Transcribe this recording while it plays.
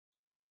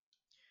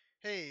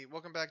Hey,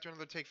 welcome back to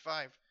another Take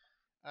 5.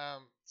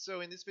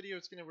 So in this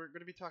video, we're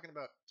gonna be talking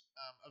about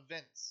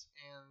events,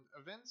 and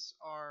events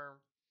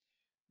are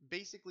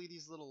basically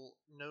these little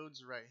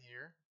nodes right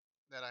here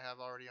that I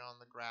have already on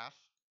the graph.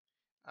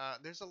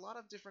 There's a lot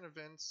of different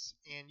events,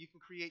 and you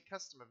can create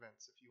custom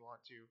events if you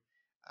want to.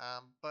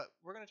 But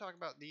we're gonna talk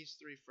about these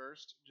three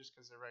first, just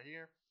because they're right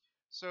here.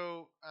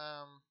 So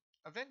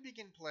event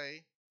begin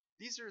play.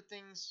 These are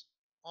things.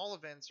 All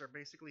events are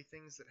basically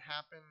things that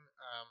happen.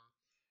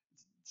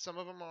 Some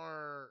of them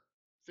are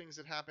things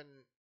that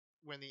happen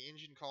when the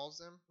engine calls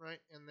them,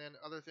 right? And then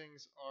other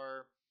things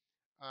are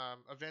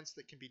events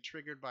that can be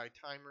triggered by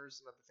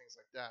timers and other things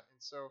like that. And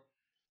so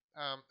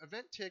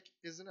event tick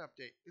is an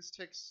update. This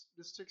ticks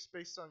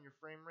based on your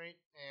frame rate,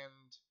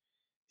 and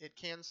it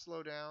can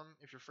slow down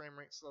if your frame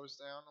rate slows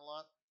down a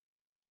lot.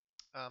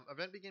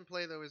 Event begin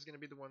play though is going to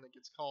be the one that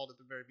gets called at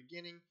the very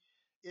beginning.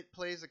 It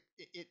plays a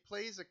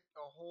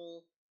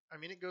whole. I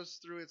mean, it goes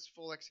through its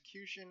full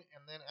execution,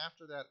 and then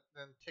after that,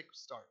 then tick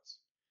starts.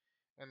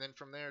 And then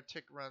from there,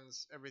 tick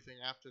runs everything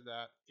after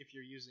that if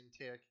you're using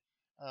tick.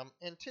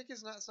 And tick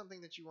is not something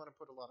that you want to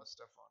put a lot of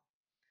stuff on.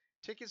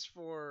 Tick is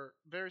for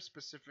very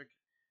specific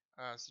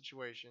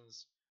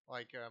situations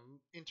like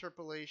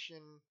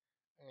interpolation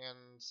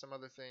and some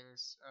other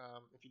things.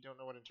 If you don't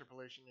know what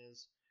interpolation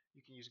is,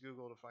 you can use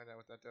Google to find out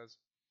what that does.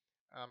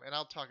 And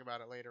I'll talk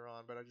about it later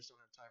on, but I just don't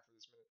have time for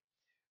this minute.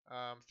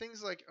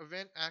 Things like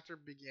event actor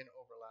begin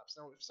overlaps.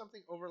 Now, if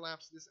something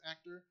overlaps this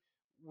actor,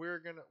 we're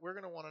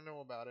gonna want to know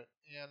about it,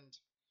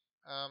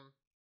 um,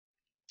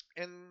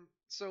 and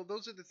so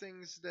those are the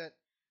things that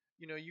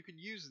you could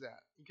use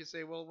that. You could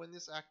say, well, when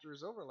this actor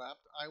is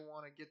overlapped, I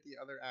want to get the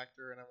other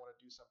actor and I want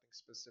to do something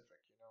specific.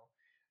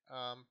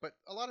 But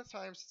a lot of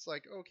times it's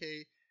like,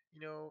 okay,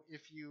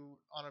 if you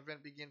on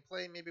event begin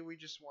play, maybe we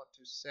just want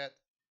to set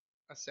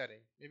a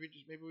setting. Maybe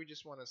we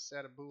just want to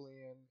set a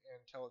boolean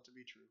and tell it to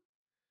be true.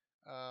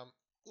 A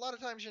lot of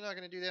times you're not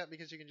going to do that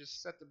because you can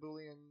just set the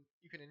boolean.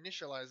 You can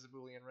initialize the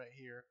boolean right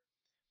here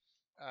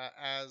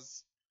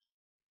as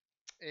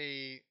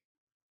a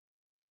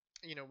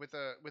with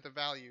a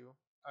value,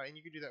 and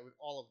you can do that with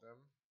all of them.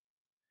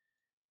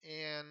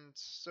 And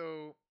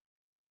so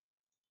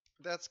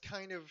that's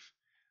kind of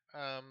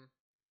um,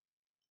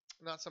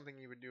 not something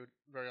you would do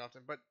very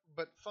often. But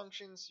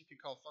functions, you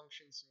could call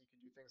functions, and you can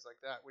do things like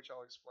that, which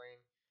I'll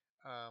explain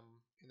um,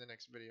 in the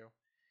next video.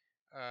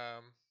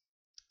 Um,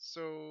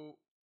 so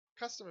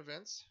custom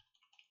events.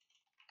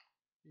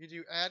 You can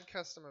do add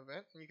custom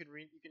event, and you can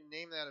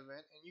name that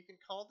event, and you can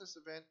call this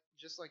event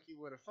just like you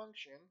would a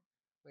function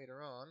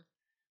later on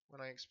when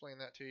I explain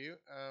that to you.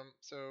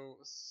 So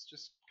let's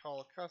just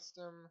call a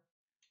custom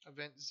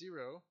event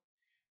 0.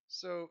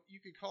 So you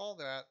could call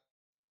that,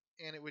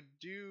 and it would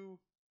do.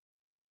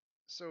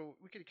 So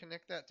we could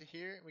connect that to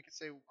here, and we could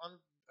say on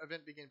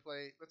event begin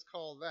play. Let's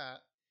call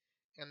that,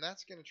 and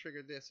that's going to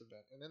trigger this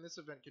event, and then this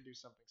event can do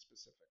something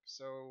specific.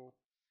 So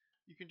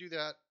you can do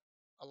that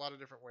a lot of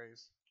different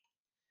ways.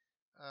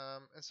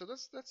 And so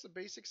that's the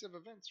basics of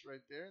events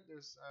right there.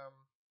 There's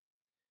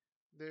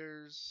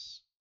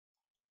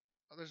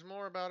there's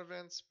more about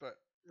events, but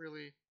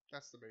really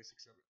that's the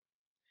basics of it.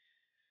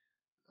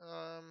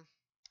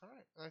 All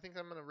right, I think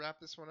I'm gonna wrap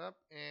this one up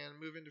and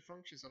move into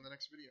functions on the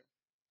next video.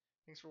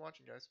 Thanks for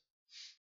watching, guys.